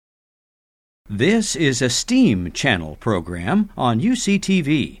This is a STEAM channel program on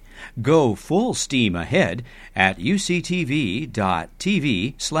UCTV. Go full steam ahead at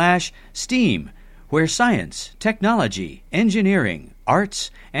uctv.tv/STEAM, where science, technology, engineering,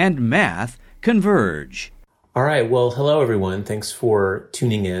 arts, and math converge. All right. Well, hello, everyone. Thanks for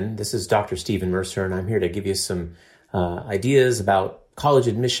tuning in. This is Dr. Stephen Mercer, and I'm here to give you some ideas about college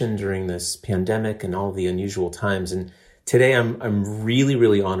admission during this pandemic and all the unusual times. And today I'm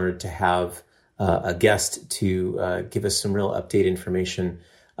really honored to have a guest to give us some real update information.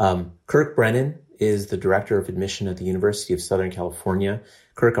 Kirk Brennan is the Director of Admission at the University of Southern California.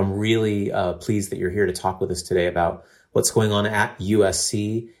 Kirk, I'm really pleased that you're here to talk with us today about what's going on at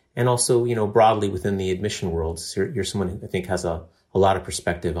USC and also, broadly within the admission world. So you're someone who I think has a lot of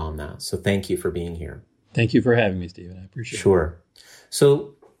perspective on that. So thank you for being here. Thank you for having me, Stephen. I appreciate it. Sure.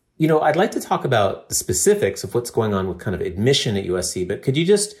 So, I'd like to talk about the specifics of what's going on with kind of admission at USC, but could you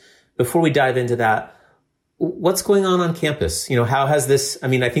just, before we dive into that, what's going on campus? How has this, I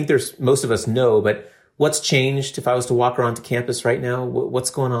think most of us know, but what's changed if I was to walk around to campus right now? What's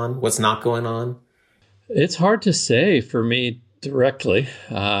going on? What's not going on? It's hard to say for me directly.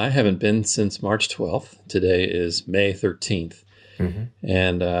 I haven't been since March 12th. Today is May 13th. Mm-hmm.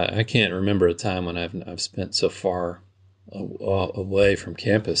 And I can't remember a time when I've spent so far away from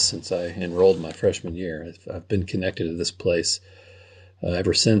campus since I enrolled my freshman year. I've been connected to this place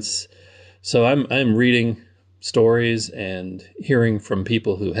ever since. So I'm reading stories and hearing from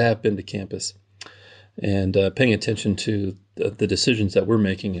people who have been to campus and paying attention to the decisions that we're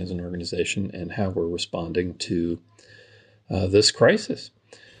making as an organization and how we're responding to this crisis.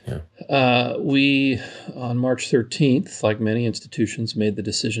 Yeah. We, on March 13th, like many institutions, made the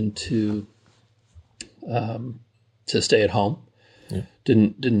decision to stay at home. Yeah.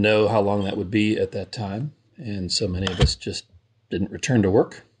 Didn't know how long that would be at that time, and so many of us just didn't return to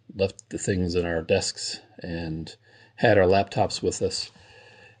work, left the things in our desks, and had our laptops with us,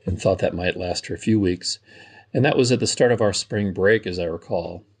 and thought that might last for a few weeks. And that was at the start of our spring break, as I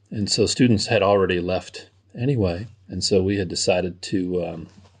recall. And so students had already left anyway, and so we had decided to,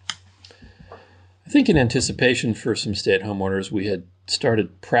 I think in anticipation for some stay-at-home orders, we had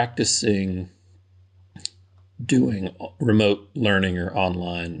started practicing doing remote learning or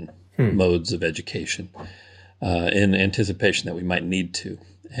online modes of education in anticipation that we might need to.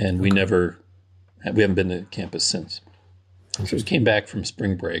 And we haven't been to campus since. So we came back from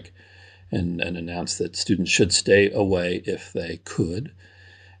spring break and announced that students should stay away if they could.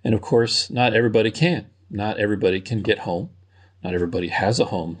 And of course, not everybody can. Not everybody can get home. Not everybody has a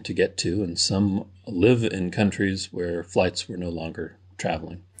home to get to, and some live in countries where flights were no longer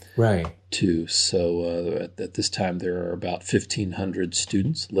traveling to. So at this time, there are about 1,500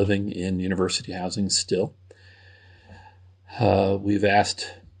 students living in university housing still. We've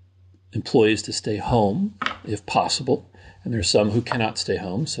asked employees to stay home if possible, and there's some who cannot stay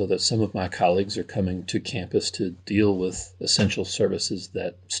home, so that some of my colleagues are coming to campus to deal with essential services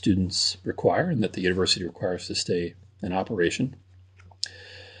that students require and that the university requires to stay in operation.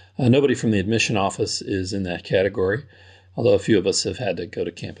 Nobody from the admission office is in that category, although a few of us have had to go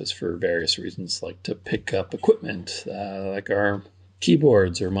to campus for various reasons, like to pick up equipment, like our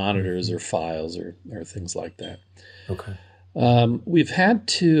keyboards or monitors or files or things like that. Okay. We've had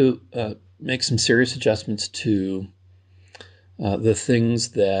to make some serious adjustments to the things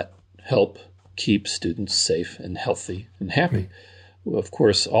that help keep students safe and healthy and happy. Of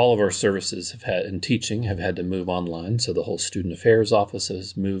course, all of our services in teaching have had to move online, so the whole student affairs office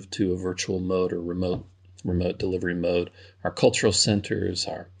has moved to a virtual mode or remote delivery mode. Our cultural centers,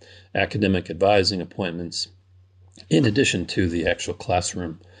 our academic advising appointments, in addition to the actual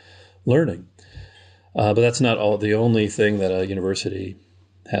classroom learning. But that's not the only thing that a university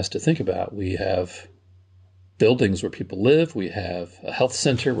has to think about. We have buildings where people live. We have a health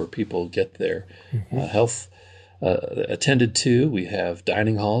center where people get their health attended to. We have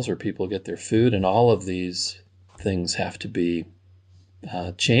dining halls where people get their food, and all of these things have to be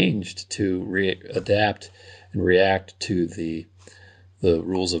changed to adapt and react to the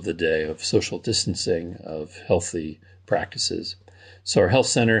rules of the day of social distancing, of healthy practices. So our health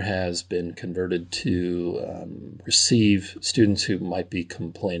center has been converted to receive students who might be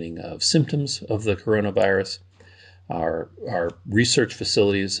complaining of symptoms of the coronavirus. Our research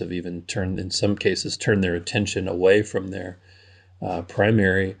facilities have even in some cases, turned their attention away from their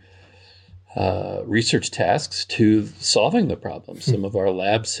primary research tasks to solving the problem. Some of our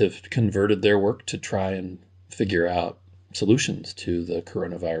labs have converted their work to try and figure out solutions to the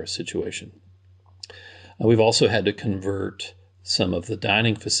coronavirus situation. We've also had to convert some of the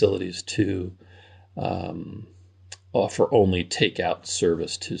dining facilities to offer only takeout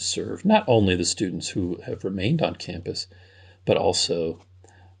service to serve not only the students who have remained on campus, but also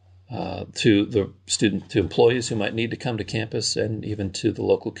to employees who might need to come to campus, and even to the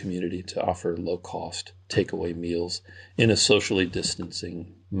local community, to offer low-cost takeaway meals in a socially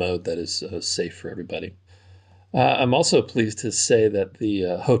distancing mode that is safe for everybody. I'm also pleased to say that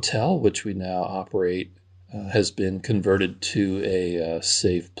the hotel, which we now operate, has been converted to a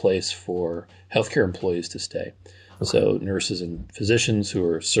safe place for healthcare employees to stay. Okay. So nurses and physicians who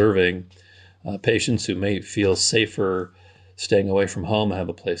are serving patients who may feel safer staying away from home have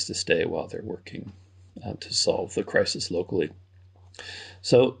a place to stay while they're working to solve the crisis locally.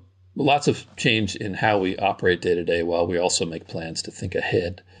 So lots of change in how we operate day to day, while we also make plans to think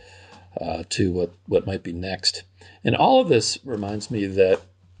ahead to what might be next. And all of this reminds me that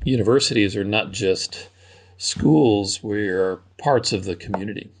universities are not just schools. We are parts of the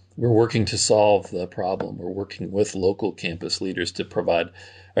community. We're working to solve the problem. We're working with local campus leaders to provide,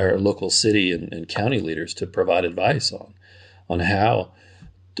 our local city and county leaders to provide advice on how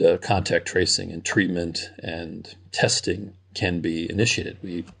contact tracing and treatment and testing can be initiated.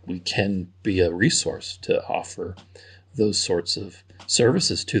 We can be a resource to offer those sorts of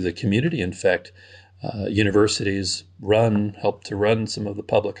services to the community. In fact, universities help to run some of the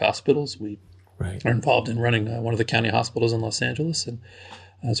public hospitals. We are involved in running one of the county hospitals in Los Angeles, and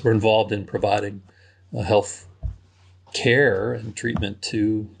so we're involved in providing health care and treatment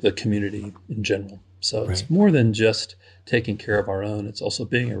to the community in general. So it's more than just taking care of our own. It's also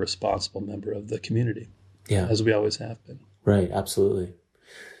being a responsible member of the community, as we always have been. Right, absolutely.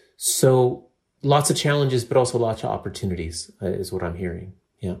 So lots of challenges, but also lots of opportunities is what I'm hearing.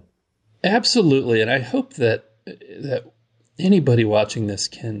 Yeah, absolutely. And I hope that anybody watching this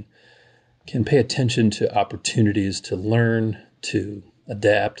can pay attention to opportunities to learn, to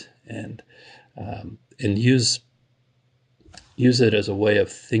adapt, and use it as a way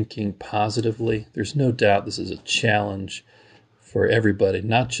of thinking positively. There's no doubt this is a challenge for everybody,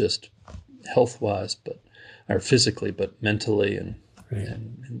 not just health-wise, or physically, but mentally and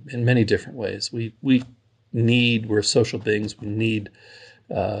in many different ways. We're social beings. We need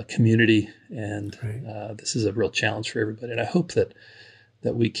community, and this is a real challenge for everybody. And I hope that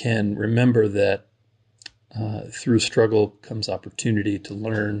we can remember that through struggle comes opportunity to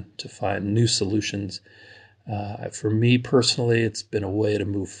learn, to find new solutions. For me personally, it's been a way to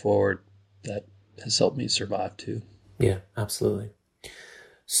move forward that has helped me survive too. Yeah, absolutely.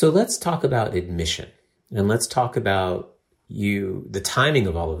 So let's talk about admission, and let's talk about the timing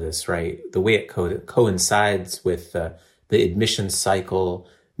of all of this, right? The way it coincides with the admission cycle,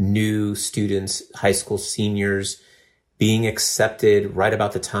 new students, high school seniors being accepted right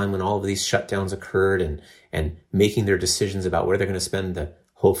about the time when all of these shutdowns occurred, and making their decisions about where they're going to spend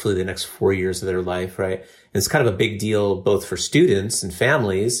hopefully the next 4 years of their life, right? And it's kind of a big deal both for students and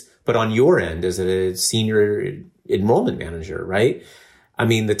families, but on your end as a senior enrollment manager, right? I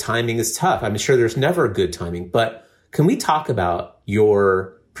mean, the timing is tough. I'm sure there's never a good timing, but can we talk about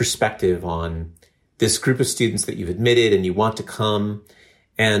your perspective on this group of students that you've admitted and you want to come,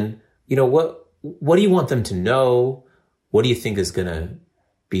 and, what do you want them to know? What do you think is going to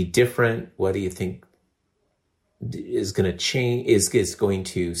be different? What do you think is going to change, is going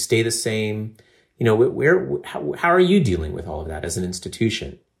to stay the same? How are you dealing with all of that as an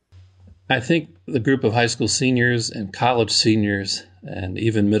institution? I think the group of high school seniors and college seniors and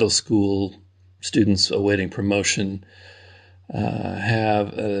even middle school students awaiting promotion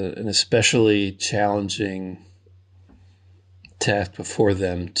have an especially challenging task before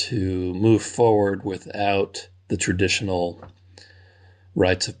them to move forward without the traditional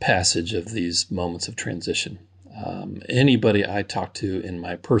rites of passage of these moments of transition. Anybody I talk to in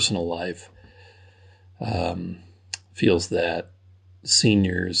my personal life feels that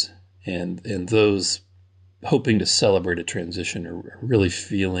seniors and those hoping to celebrate a transition are really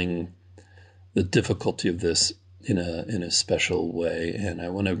feeling the difficulty of this in a special way. And I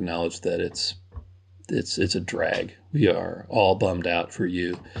want to acknowledge that it's a drag. We are all bummed out for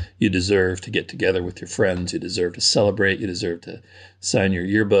you. You deserve to get together with your friends. You deserve to celebrate. You deserve to sign your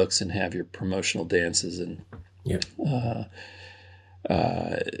yearbooks and have your promotional dances. And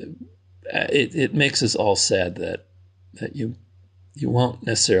it makes us all sad that you won't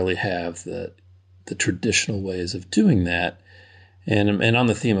necessarily have the traditional ways of doing that. And on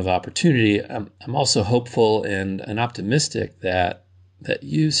the theme of opportunity, I'm also hopeful and optimistic that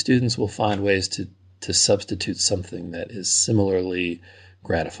you students will find ways to substitute something that is similarly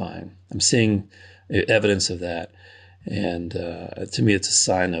gratifying. I'm seeing evidence of that, and to me, it's a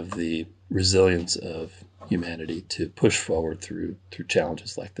sign of the resilience of humanity to push forward through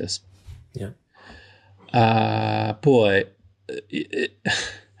challenges like this. Yeah. Boy,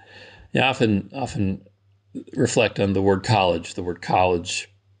 I often reflect on the word college. The word college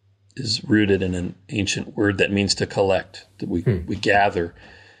is rooted in an ancient word that means to collect, that we gather,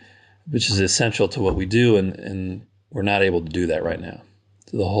 which is essential to what we do, and we're not able to do that right now.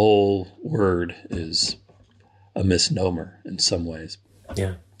 So the whole word is a misnomer in some ways.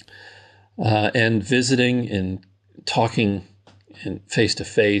 Yeah. And visiting and talking and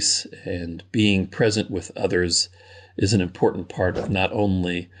face-to-face and being present with others is an important part of not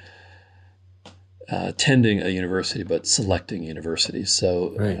only attending a university, but selecting universities.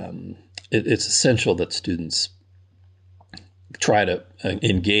 So Right. It's essential that students try to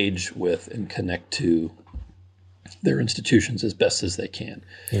engage with and connect to their institutions as best as they can.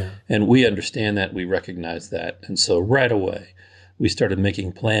 Yeah. And we understand that, we recognize that. And so right away, we started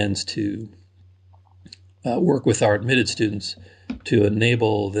making plans to work with our admitted students to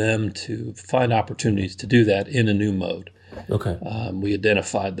enable them to find opportunities to do that in a new mode. Okay. We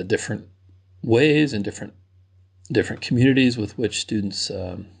identified the different ways and different communities with which students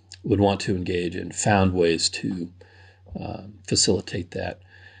would want to engage, and found ways to facilitate that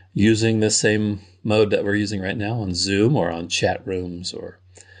using the same mode that we're using right now on Zoom or on chat rooms or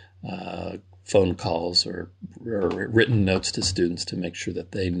phone calls or written notes to students to make sure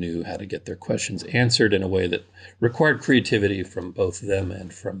that they knew how to get their questions answered in a way that required creativity from both them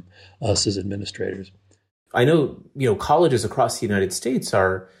and from us as administrators. I know, colleges across the United States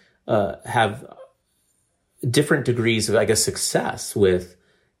have different degrees of, I guess, success with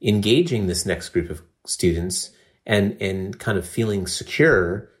engaging this next group of students and kind of feeling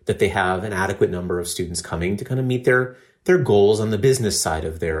secure that they have an adequate number of students coming to kind of meet their goals on the business side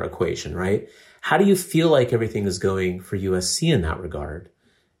of their equation, right? How do you feel like everything is going for USC in that regard?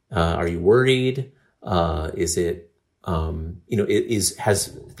 Are you worried? Is it, have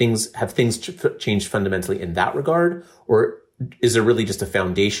things changed fundamentally in that regard? Or is there really just a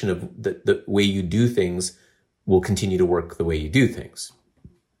foundation of the way you do things will continue to work the way you do things?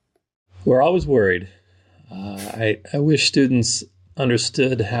 We're always worried. I wish students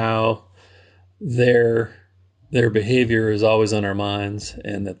understood how their behavior is always on our minds,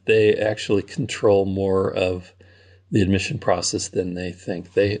 and that they actually control more of the admission process than they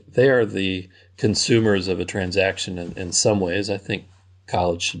think. They are the consumers of a transaction in some ways. I think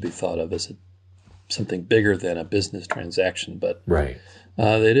college should be thought of as something bigger than a business transaction, but right.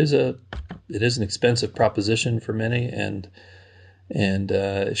 It is an expensive proposition for many, and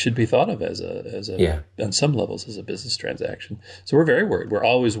it should be thought of as on some levels as a business transaction. So we're very worried. We're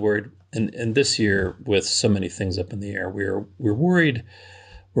always worried, and this year with so many things up in the air, we're worried.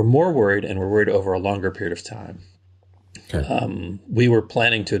 We're more worried, and we're worried over a longer period of time. Okay. We were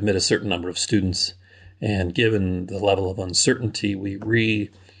planning to admit a certain number of students, and given the level of uncertainty, we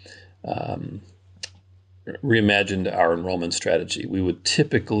reimagined our enrollment strategy. We would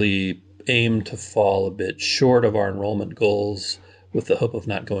typically aim to fall a bit short of our enrollment goals with the hope of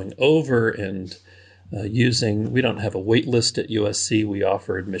not going over, and we don't have a wait list at USC. We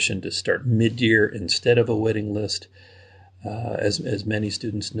offer admission to start mid-year instead of a waiting list, as many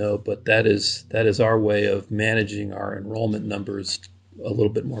students know, but that is our way of managing our enrollment numbers a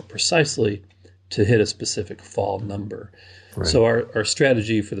little bit more precisely to hit a specific fall number. Right. So our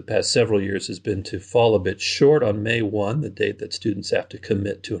strategy for the past several years has been to fall a bit short on May 1, the date that students have to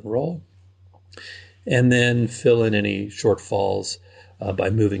commit to enroll, and then fill in any shortfalls by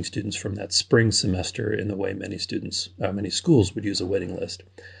moving students from that spring semester in the way many schools would use a waiting list.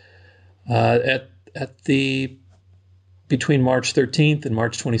 Between March 13th and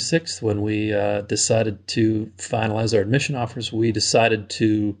March 26th, when we decided to finalize our admission offers, we decided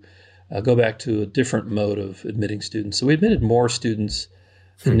to go back to a different mode of admitting students. So we admitted more students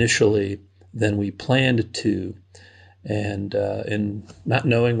initially than we planned to, and in not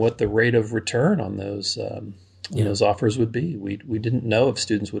knowing what the rate of return on those those offers would be. We didn't know if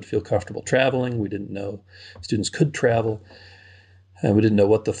students would feel comfortable traveling. We didn't know if students could travel. And we didn't know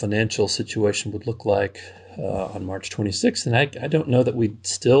what the financial situation would look like on March 26th. And I don't know that we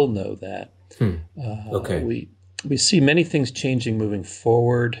still know that. Okay. We see many things changing moving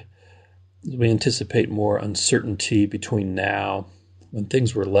forward. We anticipate more uncertainty between now, when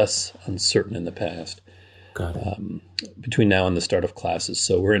things were less uncertain in the past. Got it. Between now and the start of classes.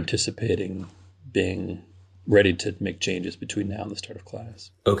 So we're anticipating being ready to make changes between now and the start of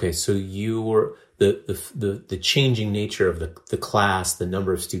class. Okay, so you were the changing nature of the class, the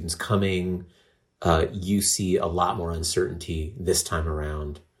number of students coming, you see a lot more uncertainty this time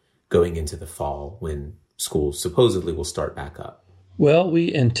around going into the fall when schools supposedly will start back up. Well,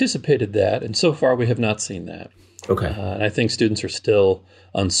 we anticipated that, and so far we have not seen that. Okay. And I think students are still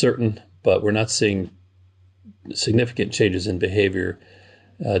uncertain, but we're not seeing significant changes in behavior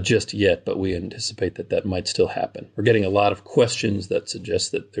just yet, but we anticipate that might still happen. We're getting a lot of questions that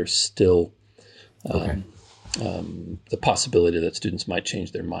suggest that there's still the possibility that students might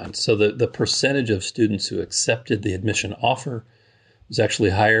change their minds. So the percentage of students who accepted the admission offer was actually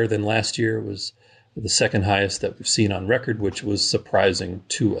higher than last year. It was the second highest that we've seen on record, which was surprising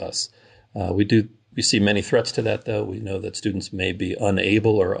to us. We see many threats to that, though. We know that students may be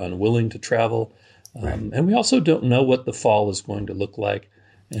unable or unwilling to travel. And we also don't know what the fall is going to look like.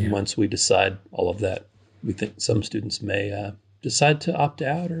 And once we decide all of that, we think some students may decide to opt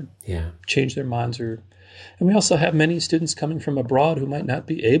out or change their minds. And we also have many students coming from abroad who might not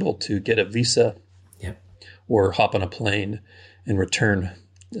be able to get a visa or hop on a plane and return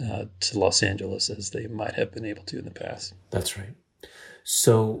to Los Angeles as they might have been able to in the past. That's right.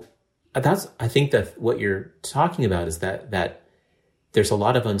 So I think that what you're talking about is that there's a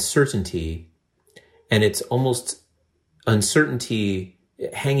lot of uncertainty, and it's almost uncertainty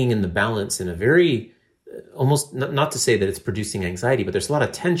hanging in the balance in a very, almost not to say that it's producing anxiety, but there's a lot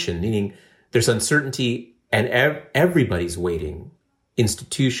of tension, meaning there's uncertainty and everybody's waiting.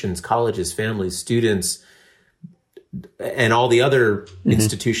 Institutions, colleges, families, students, and all the other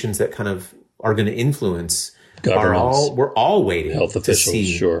institutions that kind of are going to influence we're all waiting. Health officials, to see,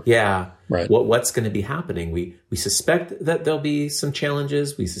 sure. Right. What's going to be happening. We suspect that there'll be some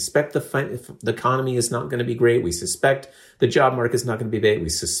challenges. We suspect the economy is not going to be great. We suspect the job market is not going to be great. We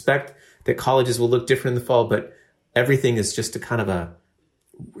suspect that colleges will look different in the fall, but everything is just a kind of a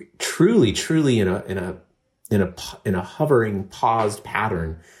truly in a hovering, paused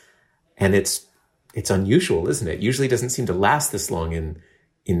pattern. And it's unusual, isn't it? Usually it doesn't seem to last this long in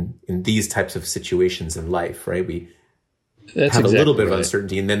these types of situations in life, right? We have a little bit of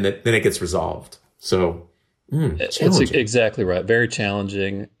uncertainty, and then it gets resolved. So it's exactly right. Very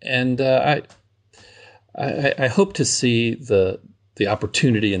challenging. And I hope to see the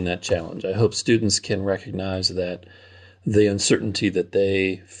opportunity in that challenge. I hope students can recognize that the uncertainty that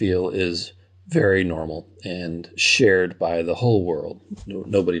they feel is very normal and shared by the whole world.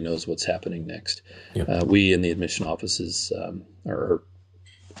 Nobody knows what's happening next. Yep. We in the admission offices are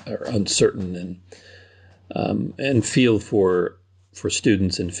uncertain and feel for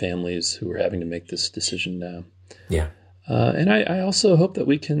students and families who are having to make this decision now. And I also hope that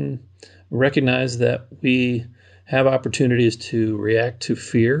we can recognize that we have opportunities to react to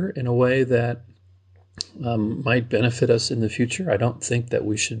fear in a way that might benefit us in the future. I don't think that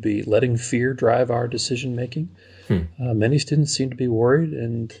we should be letting fear drive our decision making. Many students seem to be worried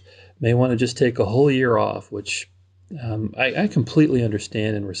and may want to just take a whole year off, which I completely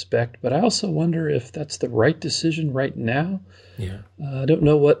understand and respect, but I also wonder if that's the right decision right now. I don't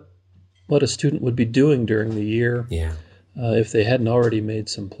know what a student would be doing during the year if they hadn't already made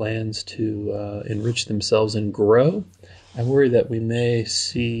some plans to enrich themselves and grow. I worry that we may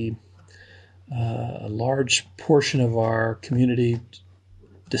see a large portion of our community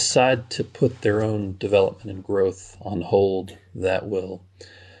decide to put their own development and growth on hold. That will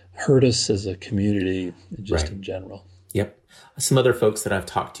hurt us as a community just in general. Yep. Some other folks that I've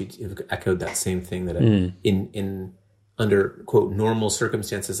talked to have echoed that same thing, that in under, quote, normal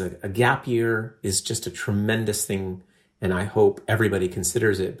circumstances, a gap year is just a tremendous thing, and I hope everybody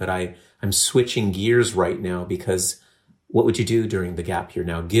considers it. But I'm switching gears right now, because what would you do during the gap year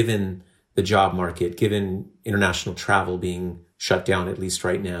now, given the job market, given international travel being shut down, at least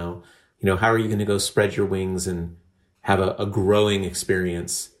right now? How are you going to go spread your wings and have a growing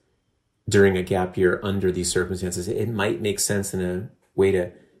experience during a gap year under these circumstances? It might make sense in a way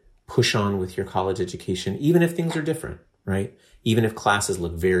to push on with your college education, even if things are different, right? Even if classes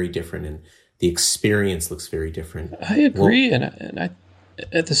look very different and the experience looks very different. I agree. And I,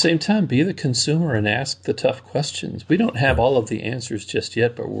 at the same time, be the consumer and ask the tough questions. We don't have all of the answers just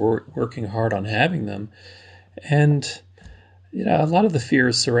yet, but we're working hard on having them. And, a lot of the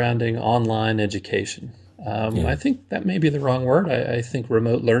fears surrounding online education. I think that may be the wrong word. I think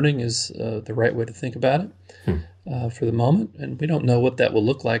remote learning is the right way to think about it for the moment. And we don't know what that will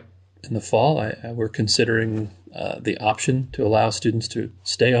look like in the fall. We're considering the option to allow students to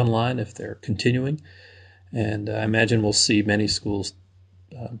stay online if they're continuing. And I imagine we'll see many schools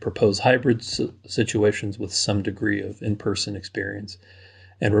propose hybrid situations with some degree of in-person experience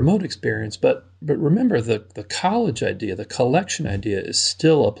and remote experience. But remember, the college idea, the collection idea is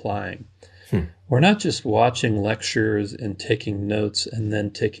still applying. We're not just watching lectures and taking notes and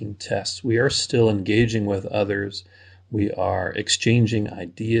then taking tests. We are still engaging with others. We are exchanging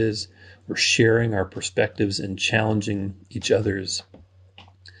ideas. We're sharing our perspectives and challenging each other's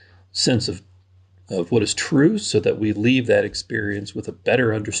sense of what is true, so that we leave that experience with a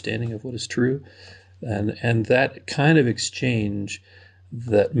better understanding of what is true. And that kind of exchange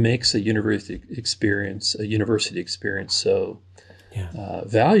that makes a university experience so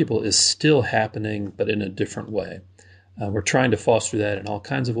valuable is still happening, but in a different way. We're trying to foster that in all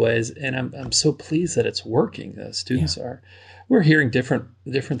kinds of ways, and I'm so pleased that it's working. Students are. We're hearing different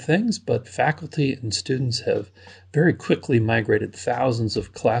things, but faculty and students have very quickly migrated thousands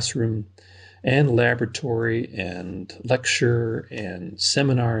of classroom and laboratory and lecture and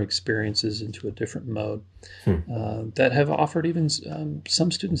seminar experiences into a different mode that have offered even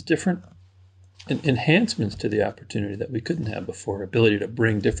some students different enhancements to the opportunity that we couldn't have before. Ability to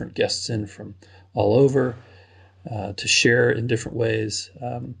bring different guests in from all over, to share in different ways.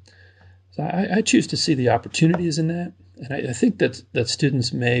 So I choose to see the opportunities in that. And I think that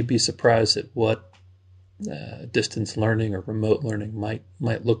students may be surprised at what distance learning or remote learning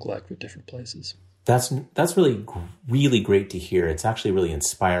might look like for different places. That's really great to hear. It's actually really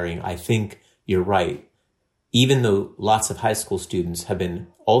inspiring. I think you're right. Even though lots of high school students have been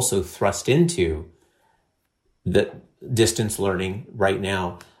also thrust into the distance learning right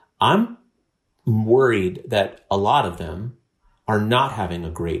now, I'm worried that a lot of them are not having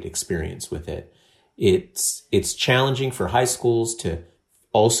a great experience with it. It's challenging for high schools to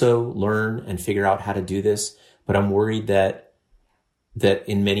also learn and figure out how to do this, but I'm worried that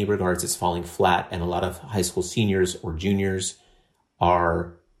in many regards it's falling flat, and a lot of high school seniors or juniors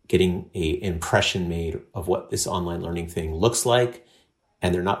are getting an impression made of what this online learning thing looks like,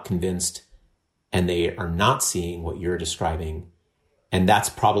 and they're not convinced, and they are not seeing what you're describing. And that's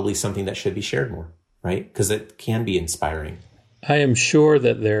probably something that should be shared more, right? Because it can be inspiring. I am sure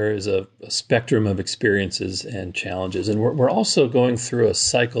that there is a spectrum of experiences and challenges, and we're also going through a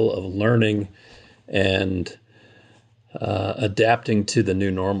cycle of learning and adapting to the new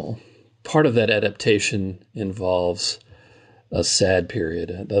normal. Part of that adaptation involves a sad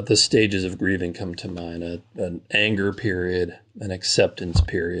period. The stages of grieving come to mind: an anger period, an acceptance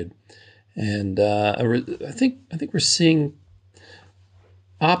period, and I think we're seeing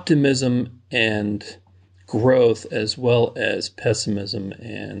optimism and growth as well as pessimism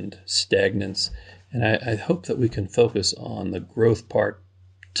and stagnance. And I hope that we can focus on the growth part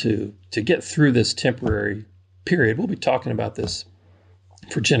to get through this temporary period. We'll be talking about this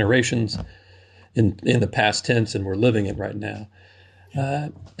for generations in the past tense, and we're living it right now.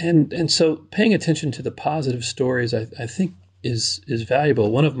 And so paying attention to the positive stories, I think is valuable.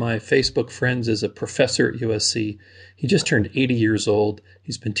 One of my Facebook friends is a professor at USC. He just turned 80 years old.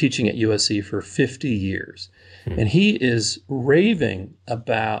 He's been teaching at USC for 50 years. And he is raving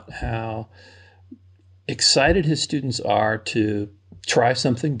about how excited his students are to try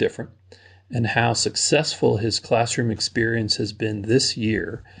something different and how successful his classroom experience has been this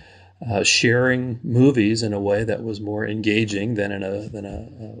year, sharing movies in a way that was more engaging than in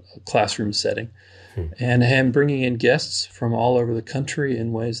a classroom setting. And him bringing in guests from all over the country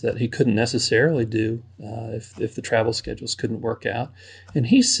in ways that he couldn't necessarily do if the travel schedules couldn't work out. And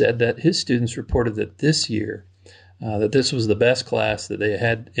he said that his students reported that this year, that this was the best class that they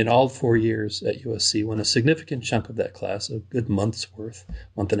had in all 4 years at USC, when a significant chunk of that class, a good month's worth,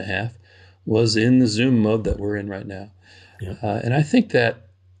 month and a half, was in the Zoom mode that we're in right now. Yeah. And I think that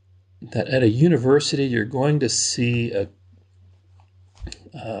at a university, you're going to see a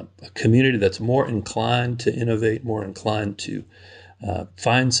community that's more inclined to innovate, more inclined to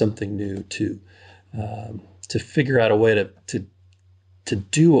find something new, to figure out a way to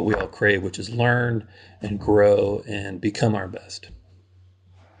do what we all crave, which is learn and grow and become our best.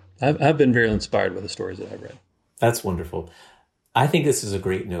 I've been very inspired by the stories that I've read. That's wonderful. I think this is a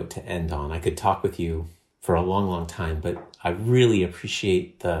great note to end on. I could talk with you for a long, long time, but I really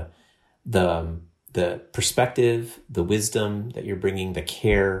appreciate the perspective, the wisdom that you're bringing, the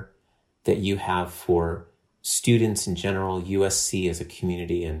care that you have for students in general, USC as a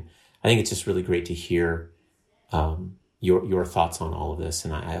community. And I think it's just really great to hear your thoughts on all of this.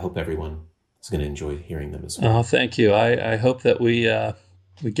 And I hope everyone is going to enjoy hearing them as well. Oh, thank you. I hope that we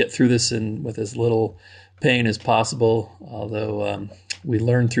get through this with as little pain as possible, although we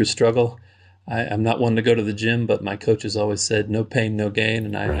learn through struggle. I'm not one to go to the gym, but my coach has always said, no pain, no gain.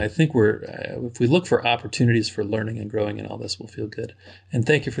 And I think if we look for opportunities for learning and growing in all this, we'll feel good. And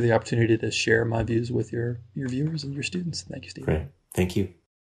thank you for the opportunity to share my views with your viewers and your students. Thank you, Steve. Great. Thank you.